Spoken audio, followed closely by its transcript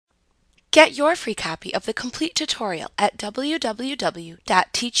Get your free copy of the complete tutorial at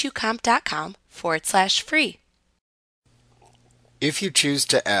www.teachucomp.com/free. If you choose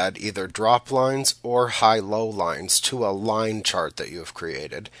to add either drop lines or high-low lines to a line chart that you have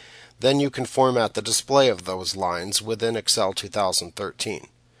created, then you can format the display of those lines within Excel 2013.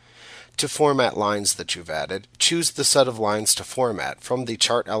 To format lines that you've added, choose the set of lines to format from the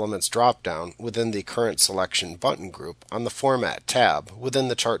Chart Elements drop-down within the Current Selection button group on the Format tab within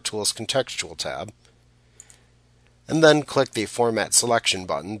the Chart Tools Contextual tab, and then click the Format Selection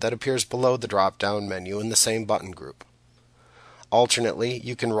button that appears below the drop-down menu in the same button group. Alternately,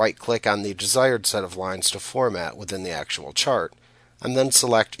 you can right-click on the desired set of lines to format within the actual chart, and then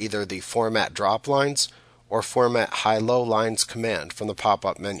select either the Format Drop Lines or Format High-Low Lines command from the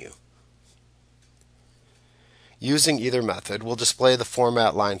pop-up menu. Using either method will display the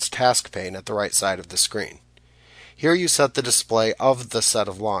Format Lines task pane at the right side of the screen. Here you set the display of the set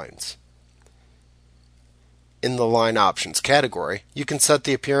of lines. In the Line Options category, you can set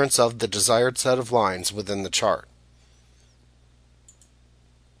the appearance of the desired set of lines within the chart.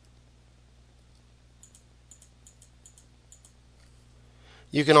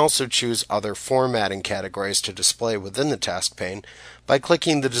 You can also choose other formatting categories to display within the task pane by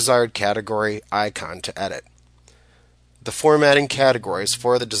clicking the desired category icon to edit. The formatting categories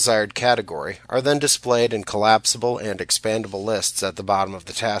for the desired category are then displayed in collapsible and expandable lists at the bottom of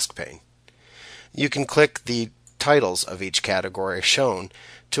the task pane. You can click the titles of each category shown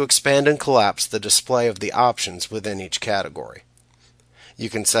to expand and collapse the display of the options within each category. You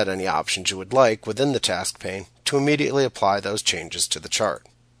can set any options you would like within the task pane to immediately apply those changes to the chart.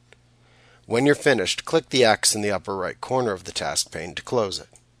 When you're finished, click the X in the upper right corner of the task pane to close it.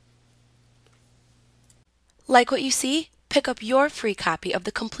 Like what you see? Pick up your free copy of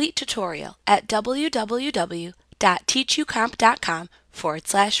the complete tutorial at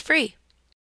www.teachucomp.com/free.